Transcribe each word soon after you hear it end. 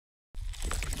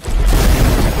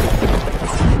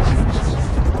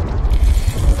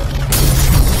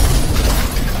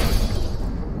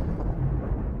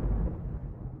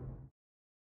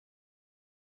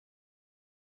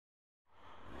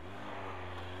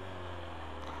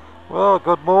Well,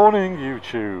 good morning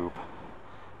YouTube.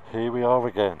 Here we are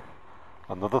again.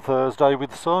 Another Thursday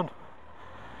with the sun.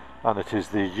 And it is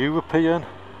the European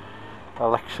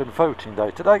election voting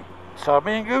day today. So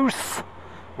me and Goose,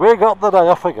 we got the day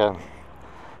off again.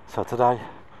 So today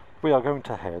we are going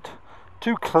to head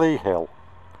to Clee Hill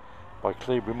by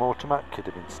Clee Mortimer at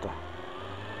Kidderminster.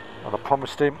 And I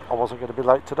promised him I wasn't going to be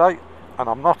late today, and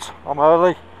I'm not. I'm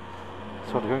early.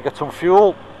 So I'm going to get some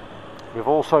fuel. We've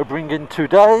also bring in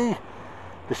today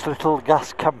this little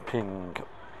gas camping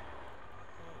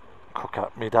cooker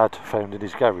my dad found in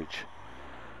his garage.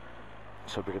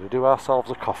 So we're going to do ourselves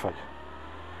a coffee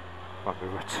when we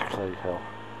were at Clee Hill.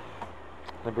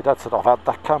 Then my dad said, I've had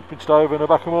that camping stove in the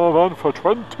back of my van for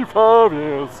 25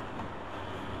 years.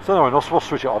 So anyway, we'll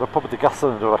switch it on, and probably the gas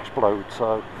cylinder will explode.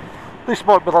 So this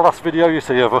might be the last video you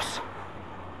see of us.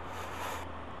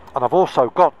 And I've also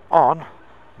got on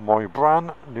my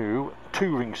brand new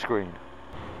touring screen,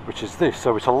 which is this,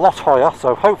 so it's a lot higher,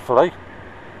 so hopefully,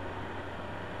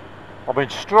 I mean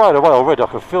straight away already I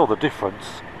can feel the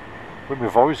difference with my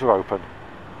visor open.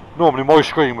 Normally my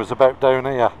screen was about down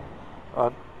here,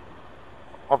 and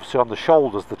obviously on the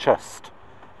shoulders, the chest.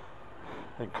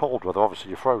 In cold weather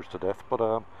obviously you froze to death,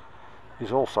 but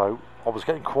is also, I was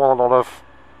getting quite a lot of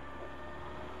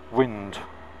wind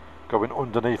going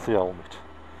underneath the helmet.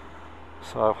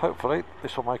 So hopefully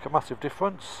this will make a massive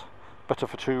difference. Better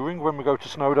for touring when we go to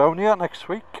Snowdonia next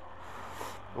week.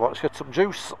 Right, let's get some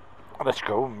juice and let's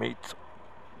go and meet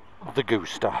the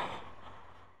Gooster.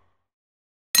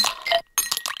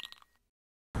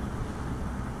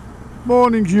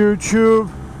 Morning YouTube,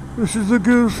 this is the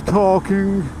Goose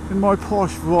talking in my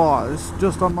posh voice,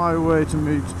 just on my way to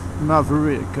meet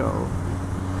Maverico.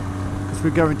 Because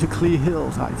we're going to Clee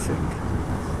Hills, I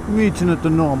think. Meeting at the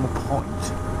normal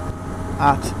point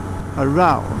at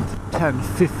around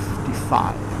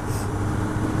 10:55.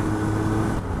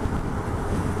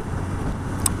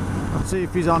 Let's see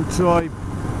if he's on Troy.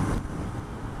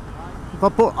 I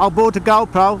bought a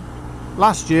GoPro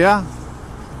last year.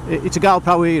 It's a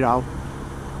GoPro Hero,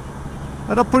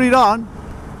 and I put it on,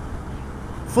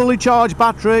 fully charged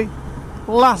battery,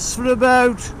 lasts for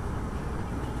about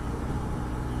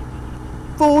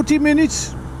 40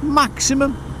 minutes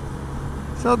maximum.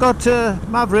 So I got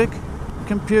Maverick,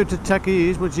 computer tech he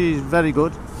is, which is very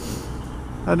good,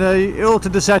 and he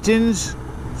altered the settings,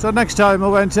 so next time I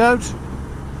went out,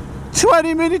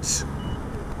 20 minutes.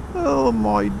 Oh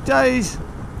my days.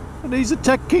 And he's a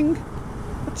tech king.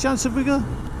 What chance have we got?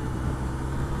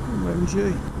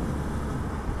 OMG.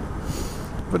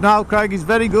 But now Craig is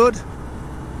very good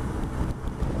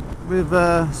with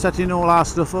setting all our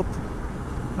stuff up,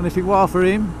 and if it were for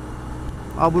him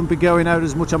I wouldn't be going out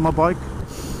as much on my bike,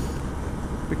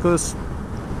 because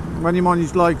when you're on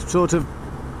his like sort of,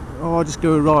 oh I'll just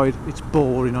go a ride, it's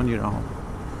boring on your own.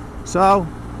 So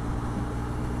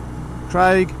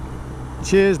Craig,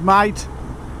 cheers mate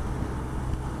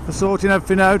for sorting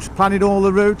everything out, planning all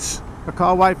the routes. I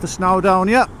can't wait for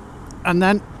Snowdonia, and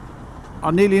then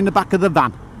I'm nearly in the back of the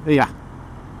van here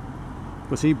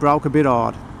because he broke a bit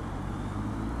hard,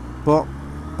 but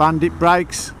bandit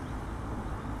brakes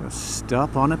just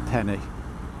stop on a penny.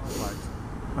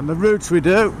 And the routes we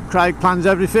do, Craig plans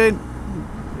everything.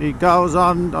 He goes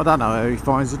on, I don't know how he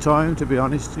finds the time, to be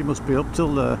honest. He must be up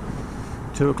till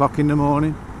 2 o'clock in the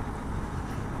morning,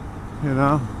 you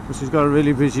know, because he's got a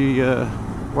really busy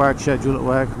work schedule at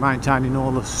work, maintaining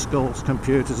all the schools,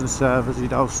 computers and servers. He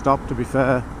don't stop, to be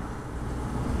fair.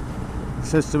 He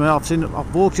says to me,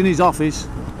 I've walked in his office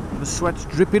and the sweat's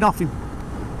dripping off him.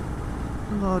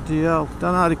 Bloody hell,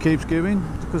 don't know how he keeps going,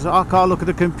 because I can't look at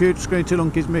the computer screen till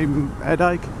it gives me a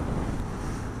headache.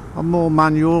 I'm more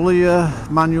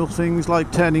manual things like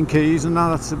turning keys and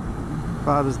that's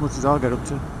about as much as I'll get up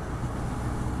to.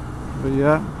 But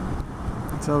yeah,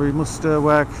 so he must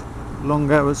work long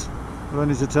hours when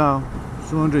he's at home.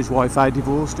 No wonder his Wi-Fi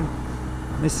divorced him.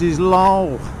 Mrs.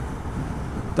 Lowe,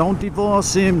 don't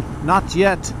divorce him, not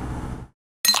yet.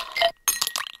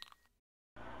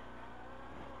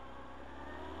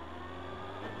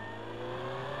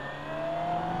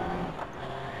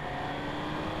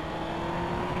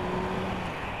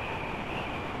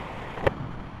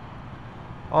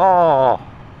 Oh,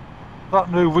 that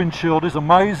new windshield is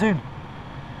amazing.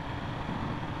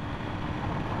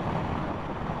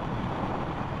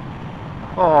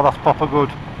 Oh, that's proper good.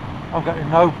 I'm getting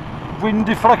no wind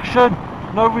deflection,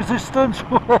 no resistance.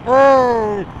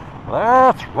 Hey,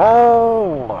 let's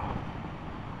roll.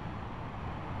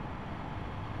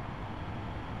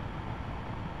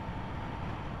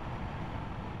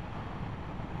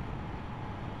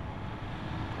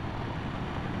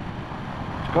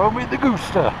 Let's go meet the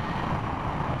Gooster.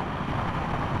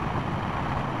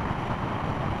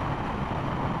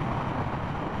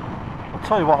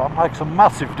 tell you what, that makes a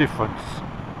massive difference.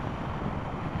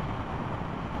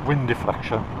 Wind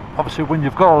deflection. Obviously when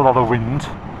you've got a lot of wind,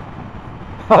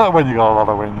 when you've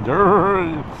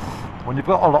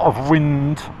got a lot of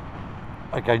wind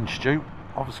against you,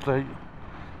 obviously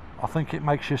I think it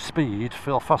makes your speed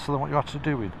feel faster than what you're actually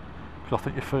doing, because I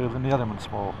think you're feeling the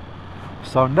elements more.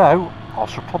 So now I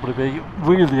should probably be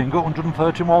wheeling at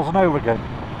 130 miles an hour again.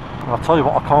 And I'll tell you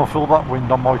what, I can't feel that wind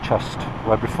on my chest,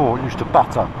 where before it used to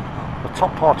batter the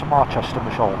top part of my chest and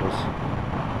my shoulders.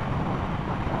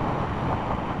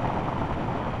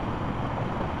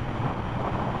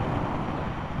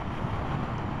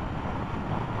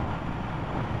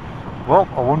 Well,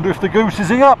 I wonder if the goose is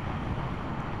here,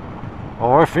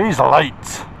 or if he's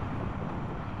late.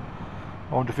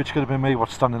 I wonder if it's going to be me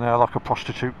what's standing there like a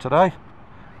prostitute today,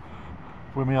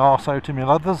 with my arse out in my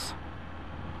leathers.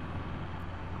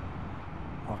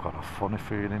 I've got a funny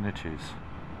feeling it is.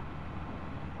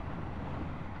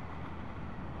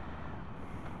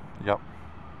 Yep,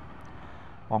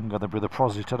 I'm going to be the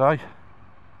prosy today.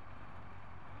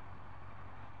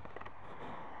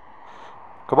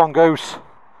 Come on, goose.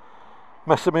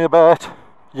 Messing me about,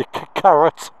 you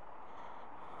carrot.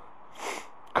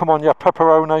 Come on, you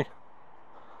pepperoni.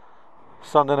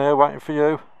 Standing here waiting for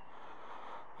you.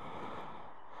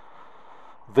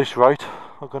 This rate,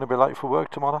 I'm going to be late for work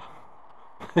tomorrow.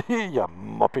 You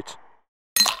muppet.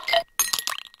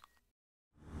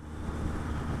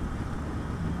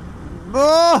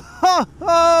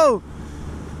 Oh,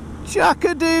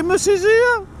 Jackademus is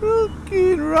here.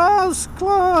 Fucking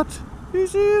rasclat.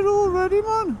 He's here already,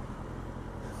 man.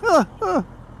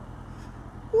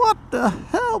 What the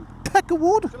hell,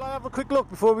 Peckerwood? Shall I have a quick look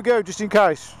before we go, just in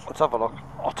case? Let's have a look.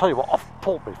 I'll tell you what, I've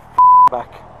pulled me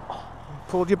back.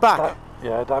 Pulled you back?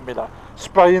 Yeah, don't be that.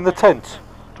 Spraying the tent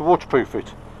to waterproof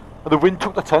it. And the wind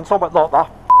took the tent, so I went like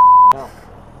that. No.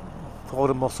 Pulled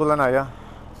a muscle then, are you?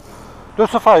 Do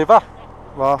us a favour.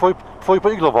 What? Before you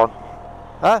put your glove on.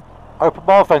 Huh? Open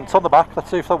my vents on the back,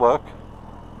 let's see if they work.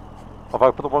 I've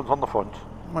opened the ones on the front.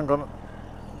 Hang on.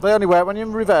 They only work when you're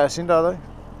reversing, don't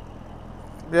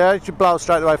they? Yeah, it should blow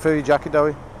straight away through your jacket,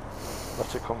 don't we?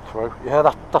 Let it come through. Yeah,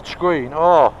 that screen,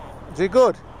 oh. Is it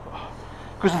good?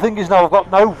 Because the thing is now, I've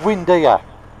got no wind here.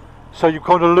 So you're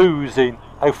kind of losing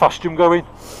how fast you're going.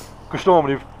 Because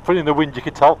normally, putting the wind you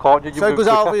can tell, can't you? So it goes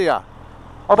over here?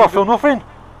 I don't feel nothing.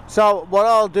 So what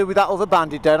I'll do with that other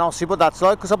bandit then, I'll see what that's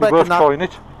like, because I bet worth trying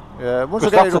it. Yeah, once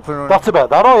I get it up and running. That's about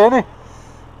that, ain't it?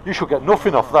 You should get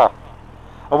nothing off that.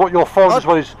 And what you'll find as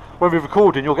well is, when we're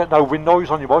recording, you'll get no wind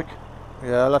noise on your bike.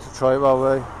 Yeah, I'll have to try it, will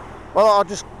we? Well, I'm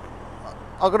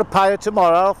going to pay it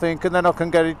tomorrow, I think, and then I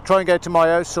can try and get it to my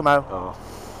house somehow. Oh.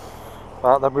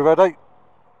 Right, then we're ready.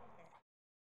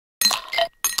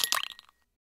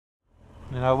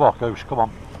 You know what, Goose, come on.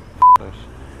 This.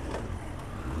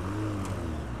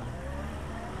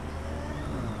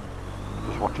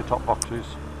 Just watch your top boxes.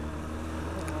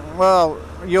 Well,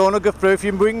 you want to go through, if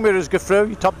you bring mirrors go through,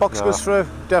 your top box goes through,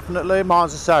 definitely,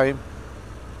 mine's the same.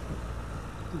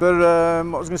 But I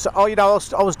was going to say, oh, you know,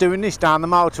 I was doing this down the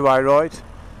motorway, right?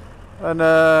 And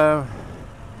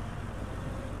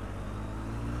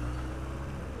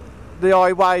the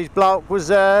highway bloke was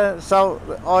there, so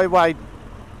the highway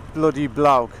bloody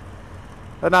bloke.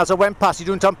 And as I went past, he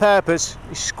done it on purpose,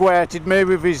 he squirted me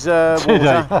with his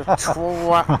water.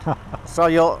 So I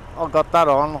got that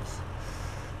on.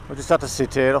 We just had to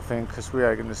sit here, I think, because we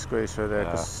are going to squeeze through there.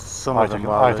 Because some of them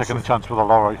I ain't taking a chance with a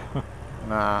lorry.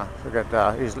 Nah, forget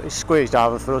that. He's squeezed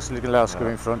over for us, so he can let us go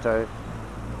in front of it.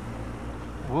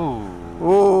 Ooh.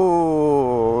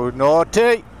 Ooh,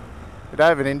 naughty! Did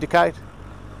I even indicate?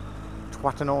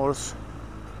 Twatanosaurus.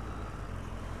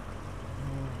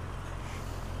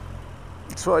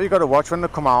 That's what you got to watch when they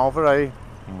come over, eh?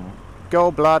 Mm.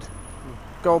 Go blood.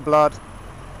 Go blood.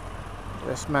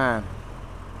 Yes, man.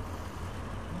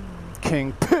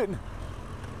 Kingpin.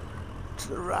 To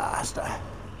the raster.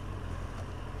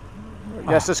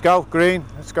 Yes, let's go. Green.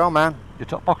 Let's go, man. Your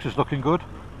top box is looking good.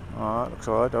 Oh, it looks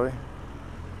alright, don't we?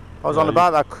 I was on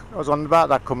about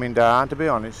that coming down, to be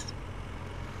honest.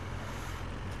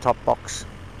 Top box.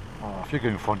 Oh, if you're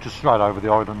going front, just straight over the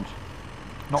island.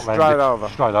 Not straight round it, over.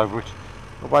 Straight over it.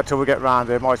 We'll wait till we get round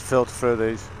here. Might filter through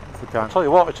these if we can. I'll tell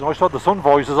you what, it's nice to have the sun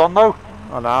visors on though.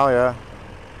 I know, yeah.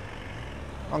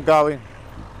 I'm going.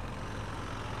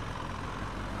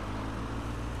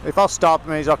 If I stop, it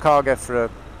means I can't get through.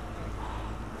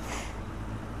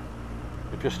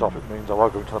 If you stop, it means I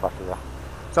won't go into the back of there.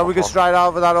 So we go straight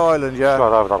over that island, yeah?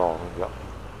 Straight over that island, yeah.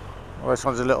 Well, this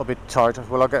one's a little bit tight.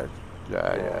 Will I get...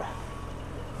 Yeah.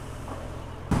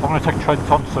 I'm going to take Trent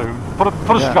on soon. Put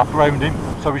a strap around him,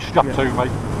 so he's strapped to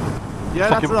me. Yeah,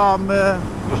 that's what I'm...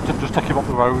 Just take him up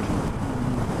the road.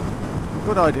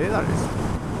 Good idea, that is.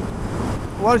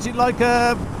 What is it, like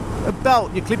a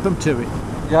belt? You clip them to it?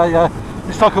 Yeah.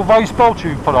 It's like a waist belt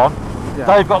you put on. Yeah.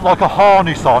 They've got like a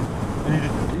harness on, and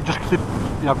you just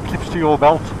clips to your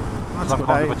belt. That's good,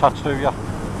 kind of attached to you.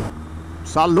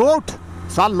 Salute!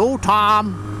 Salute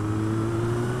time!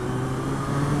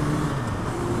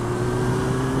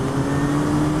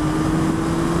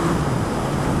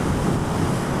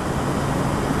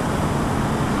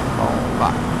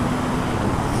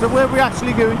 So where are we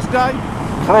actually going today?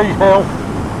 Clee Hill,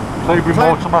 Clee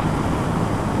Mortimer.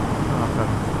 Okay.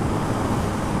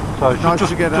 So it's Nice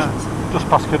to get out. Just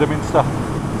past Kidderminster.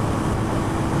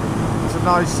 It's a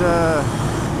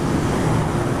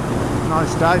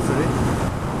nice day for it.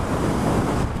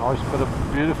 Nice bit of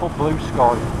beautiful blue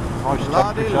sky. Nice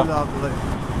Bloody temperature. lovely.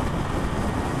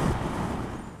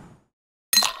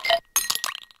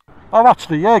 Oh,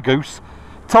 actually, yeah, Goose.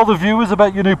 Tell the viewers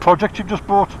about your new project you've just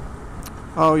bought.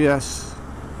 Oh yes,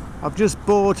 I've just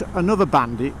bought another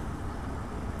Bandit.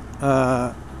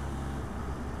 What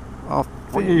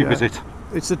year is it?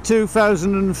 It's a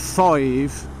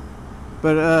 2005,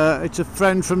 but it's a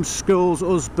friend from school's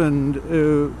husband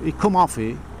who he come off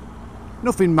it.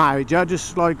 Nothing major,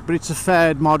 just like, but it's a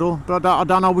fared model. But I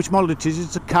don't know which model it is.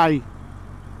 It's a K. I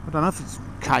don't know if it's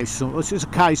K. It's a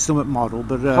K Summit model,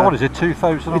 but. So what is it?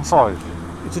 2005.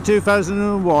 It's a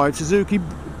 2005 Suzuki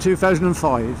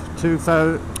 2005.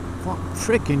 What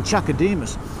freaking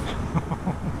Chakademus.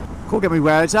 Can't get me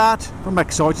words out. I'm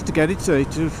excited to get it to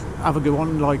have a go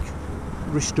on like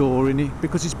restoring it,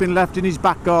 because it's been left in his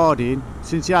back garden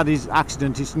since he had his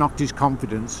accident. It's knocked his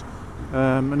confidence,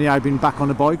 and he ain't been back on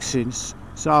the bike since.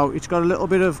 So it's got a little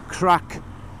bit of crack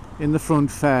in the front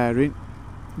fairing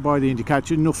by the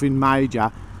indicator, nothing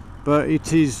major, but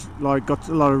it is like got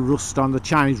a lot of rust on the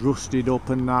chains, rusted up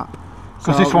and that.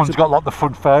 Because this one's got like the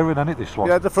front fairing in it, this one.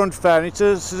 Yeah, the front fairing. It's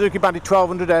a Suzuki Bandit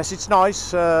 1200S. It's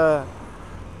nice,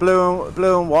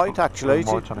 blue and white actually.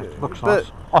 Blue and white on it. Looks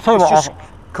nice. I'll tell you what, I'll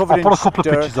put a couple of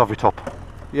pictures of it up.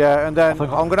 Yeah, and then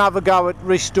I'm going to have a go at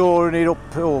restoring it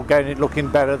up, or getting it looking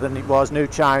better than it was, new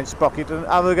chain, sprocket, and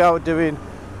have a go at doing,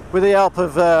 with the help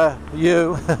of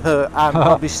you and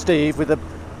probably Steve with the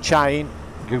chain.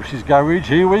 Goose's Garage,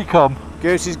 here we come.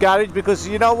 Goose's Garage, because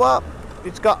you know what?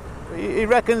 It's got, he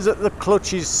reckons that the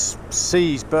clutch is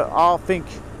seized, but I think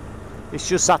it's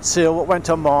just that seal what went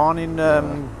on mine in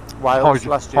Wales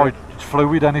last year. It's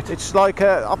fluid in it. It's like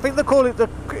I think they call it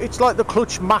it's like the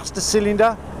clutch master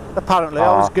cylinder. Apparently,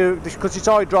 because it's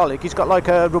hydraulic. It's got like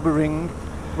a rubber ring,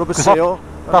 rubber seal.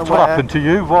 That's what happened to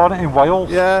you, wasn't it, in Wales?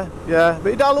 Yeah,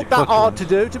 but it don't look that hard to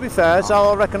do, to be fair. So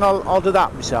I reckon I'll do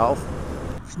that myself.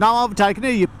 It's now overtaken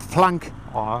here, you plank.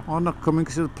 I'm not coming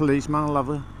because of the policeman. I'll have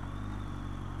a.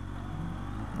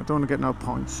 I don't want to get no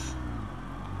points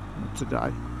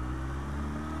today.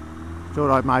 It's all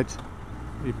right, mate.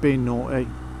 You've been naughty.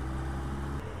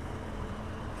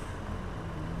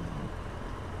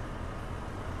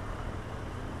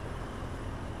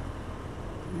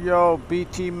 Yo,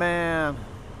 BT man.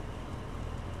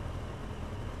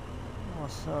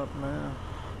 What's up, man?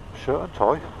 Shirt and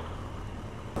tie.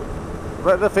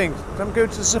 But the thing, I'm going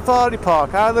to the safari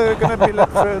park. How are they going to be let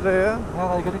through there? Yeah,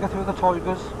 they're going to get through the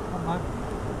tigers. I don't know.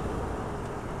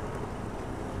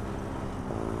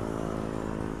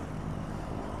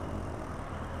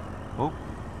 Oh,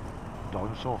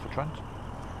 dinosaur for Trent.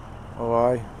 Oh,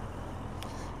 aye.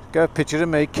 Get a picture of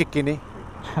me kicking it.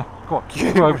 Go on,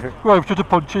 go over to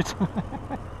punch it.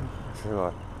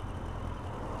 Right.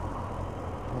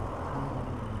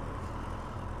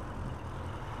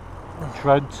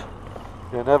 Trent,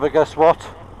 you never guess what?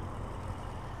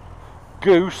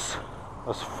 Goose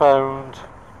has found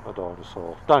a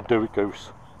dinosaur. Don't do it,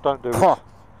 Goose. Don't do it.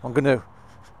 I'm going to.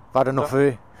 I've had enough of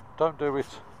it. Don't do it.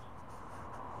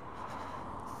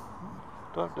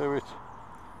 Don't do it.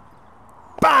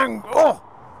 Bang! Oh!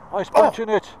 Nice punching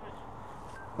it.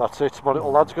 That's it. My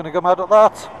little lad's going to go mad at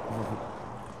that.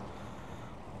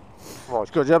 Right.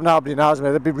 It's good you haven't nobody knows me.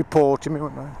 They'd be reporting me,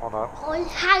 wouldn't they? I know. I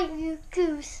hate you,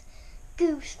 Goose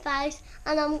face,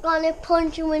 and I'm gonna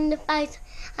punch you in the face,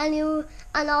 and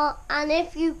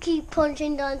if you keep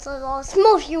punching dinosaurs, I'll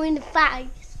smush you in the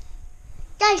face.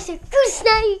 That's a goose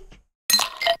snake.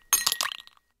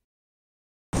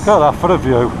 Look at that for a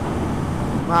view.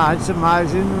 Man, it's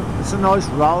amazing. It's a nice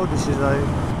road. This is like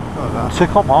that.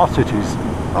 Tick up our cities.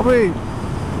 I mean,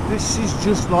 this is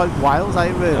just like Wales,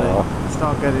 ain't it, really? Yeah.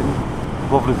 Start getting.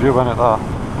 Lovely view, isn't it, that?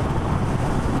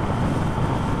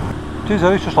 It is,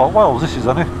 it's just like Wales, this is,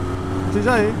 isn't it? It is,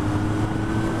 eh?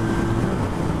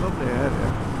 Lovely area.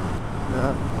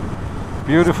 Yeah.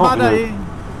 Beautiful It's mad, view. eh?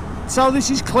 So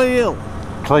this is Clee Hill.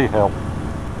 Clee Hill.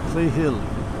 Clee Hill.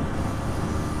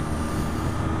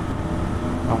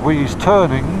 And we's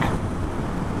turning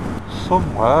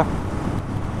somewhere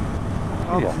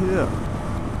Up here. here.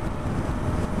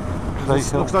 Clee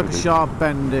This Hill, looks like a really. sharp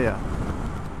bend here.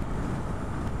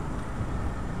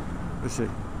 Let's see.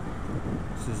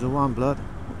 This is the one, blood.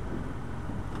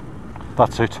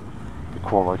 That's it. The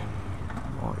quarry.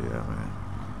 Oh yeah, man.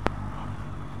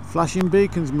 Flashing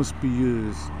beacons must be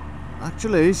used.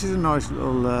 Actually, this is a nice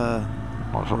little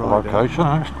Nice little ride out. location,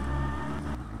 eh?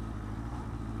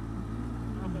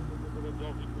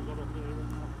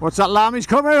 What's that, lamb? He's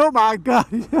coming! Oh my god!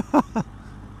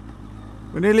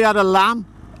 We nearly had a lamb,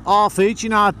 half each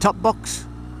in our top box.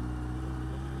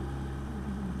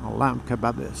 Oh, lamb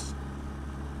kebab this.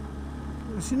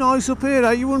 It's nice up here,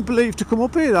 eh? You wouldn't believe to come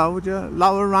up here though, would you?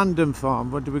 Lower Random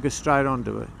Farm, but do we go straight on,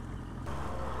 do we?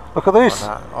 Look at this.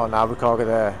 Oh no, we can't go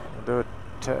there. We'll do a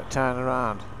turn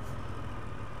around.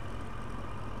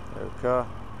 Okay.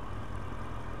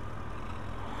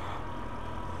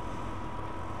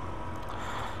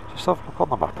 Just have a look on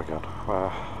the map again.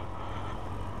 Where?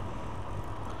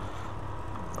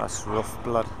 That's rough,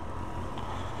 blood.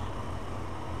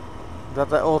 Is that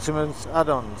the ultimate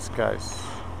add-ons case?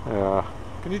 Yeah.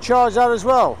 Can you charge that as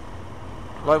well?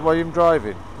 Like while you're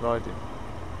riding?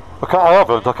 Okay, I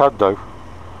haven't. I can do.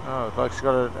 Oh, like it's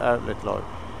got an outlet light.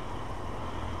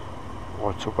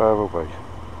 Right, so where are we?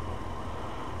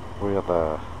 We are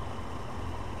there.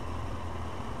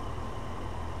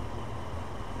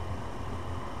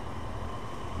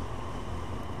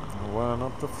 One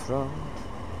up the front,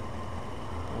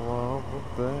 one up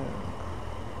the back.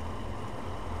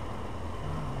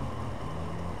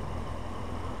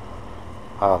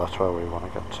 Ah, that's where we want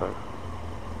to get to.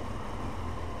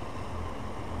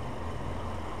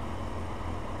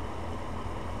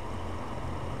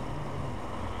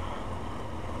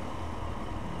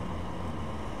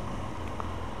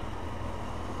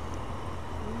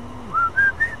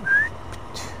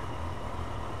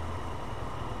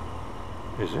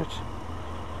 Is it?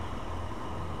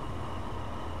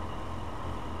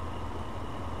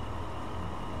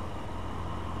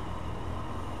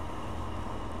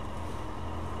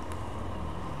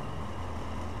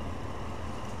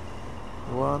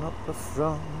 One up the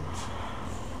front.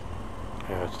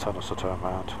 Yeah, it's telling us to turn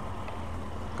round.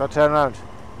 Got to turn around.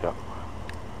 Yeah.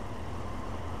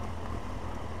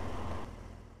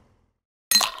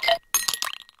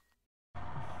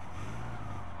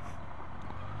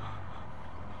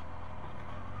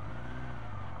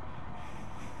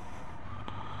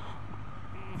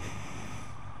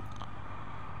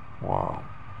 Wow.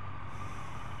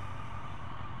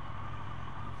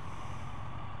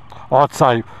 I'd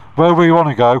say where we want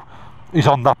to go is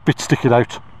on that bit sticking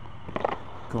out.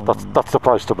 That's the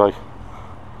place to be.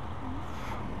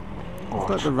 We've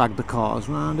got to rag the cars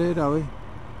round here, don't we?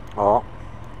 Oh.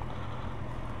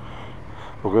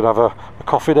 We're going to have a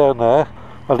coffee down there,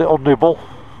 a little nibble.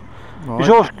 Right.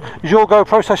 Is your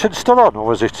GoPro session still on,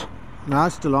 or is it? No,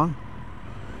 it's still on.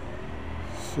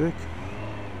 Sick.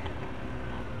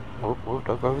 Oh,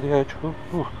 don't go over the edge.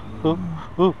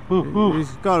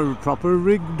 He's got a proper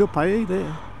rigged up, eh,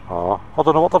 there. Oh, I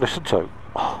don't know what to listen to.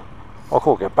 Oh, I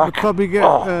can't get back. We'll probably get...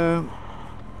 Oh.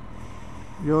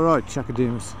 You're right,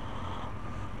 Chakademus.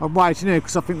 I'm waiting here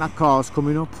because I think that car's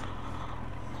coming up.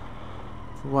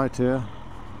 So wait here.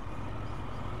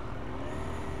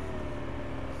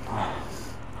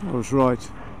 I was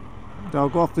right.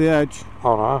 Don't go off the edge.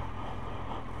 Oh no.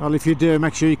 Well, if you do,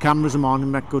 make sure your cameras are on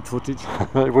and make good footage.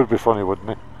 It would be funny, wouldn't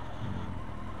it?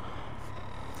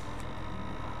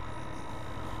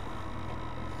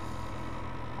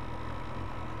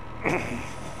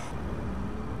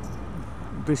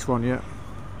 This one, yeah.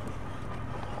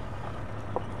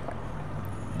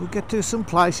 We'll get to some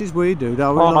places we do,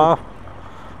 don't we? Oh no. Like,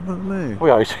 you know what I mean? We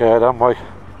ain't scared, aren't we?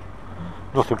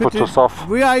 Nothing puts us off.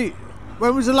 We ain't...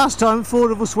 When was the last time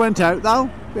 4 of us went out, though?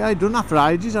 We ain't done that for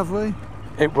ages, have we?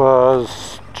 It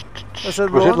was... That's a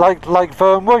Was it run. Lake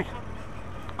Fernway?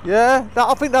 Yeah,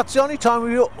 I think that's the only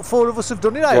time 4 of us have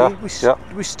done it, eh? Yeah,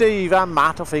 With Steve and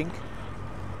Matt, I think.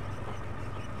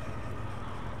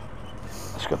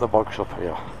 Let's get the box up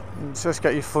here. So let's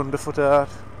get your thunderfoot out.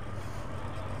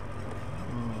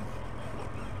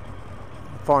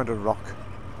 Find a rock.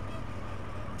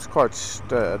 It's quite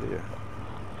sturdy.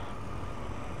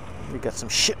 We get some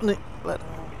shit in it.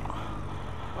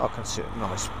 I can see a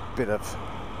nice bit of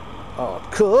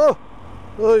hardcore.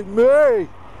 Like me.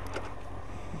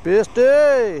 Best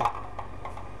day.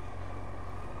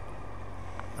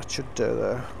 That should do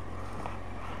there.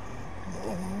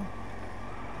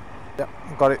 Yep,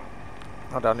 got it.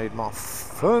 I don't need more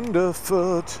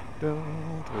Thunderfoot.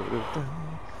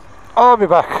 I'll be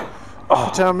back.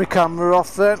 Turn my camera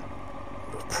off then.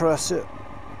 Press it.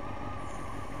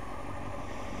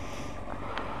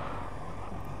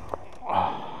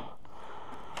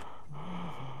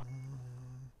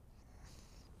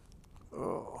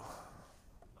 Oh.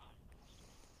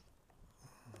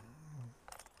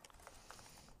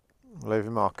 I'm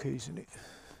leaving my keys in it.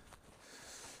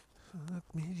 Let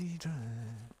me drive.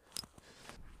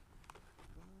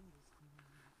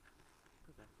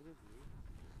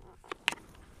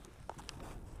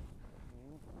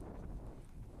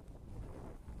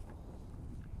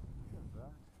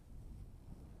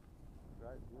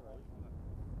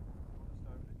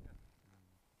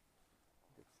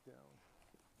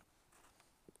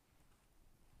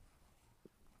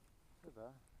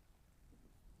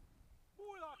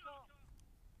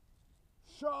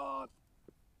 Sean!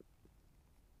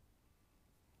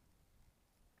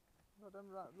 Not them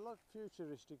like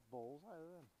futuristic balls, are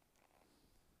them?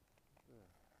 Yeah.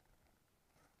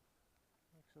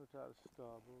 Like something out of Star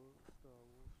Wars.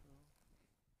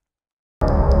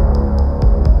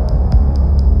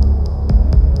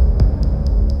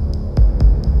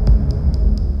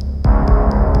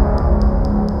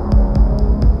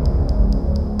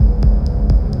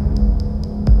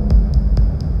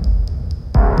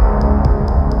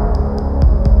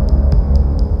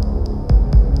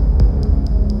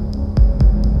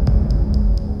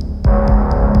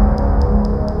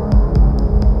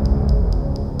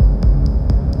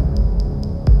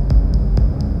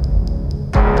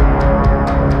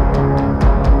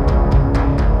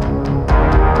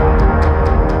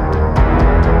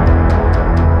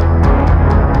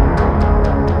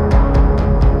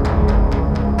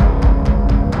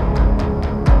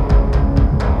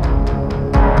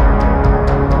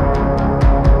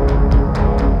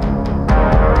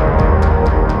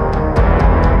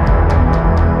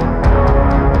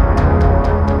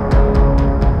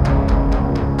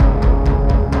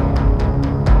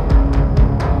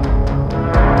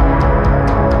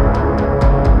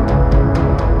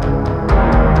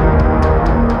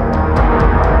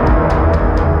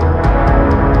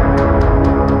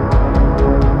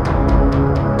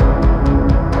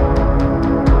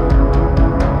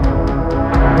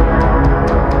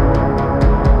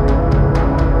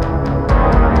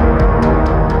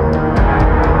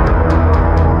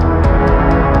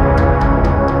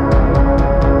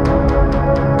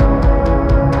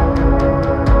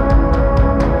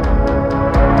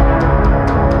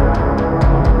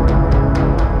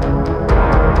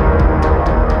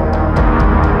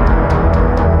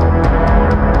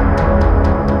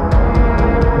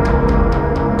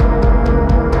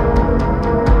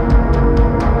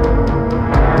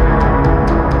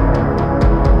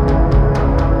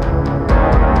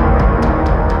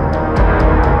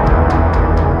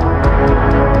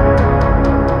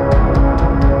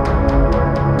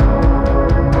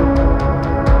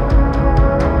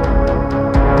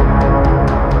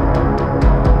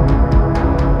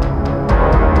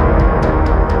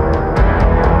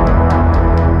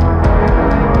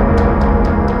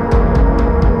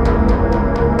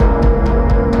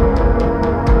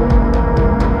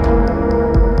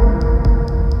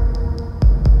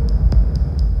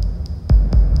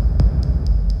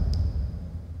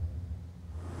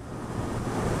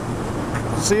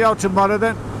 See you tomorrow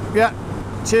then. Yeah.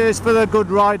 Cheers for the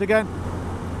good ride again.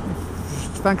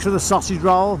 Thanks for the sausage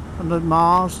roll and the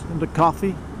Mars and the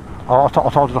coffee. Oh, I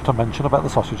told you not to mention about the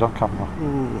sausage on camera.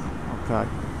 Ooh, okay.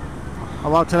 I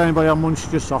won't tell anybody I munched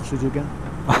your sausage again.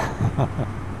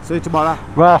 See you tomorrow.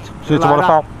 Right. See you tomorrow,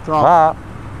 pal. Right.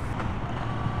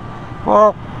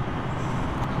 Well,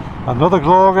 another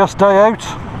glorious day out.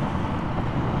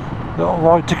 Little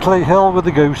ride to Clee Hill with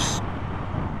the goose.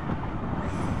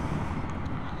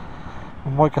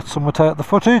 We might get some out the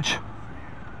footage.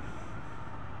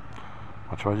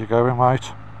 Which way are you going, mate?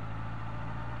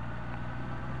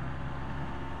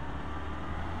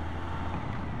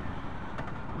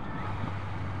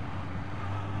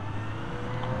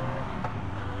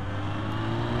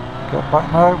 Get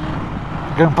back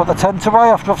now. Go and put the tent away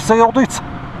after I've sealed it.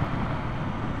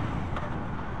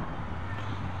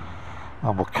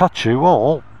 And we'll catch you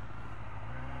all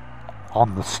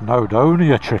on the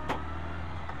Snowdonia trip,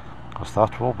 because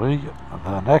that will be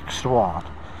the next one.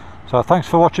 So thanks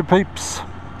for watching, peeps.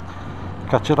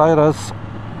 Catch you later.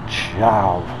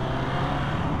 Ciao.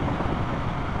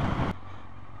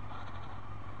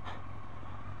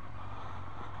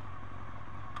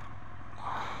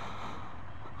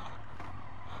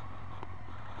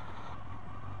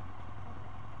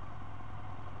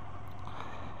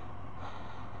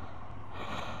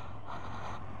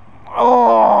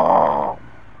 Oh!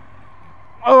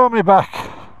 my back.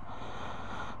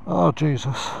 Oh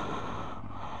Jesus.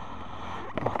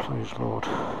 Oh, please Lord.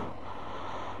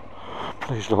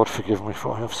 Please Lord forgive me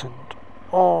for I have sinned.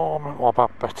 Oh, make my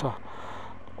back better.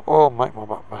 Oh, make my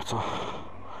back better.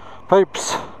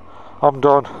 Peeps, I'm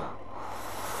done.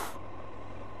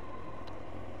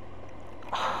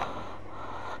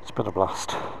 It's been a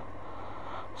blast.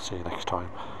 See you next time.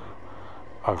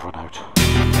 Over and out.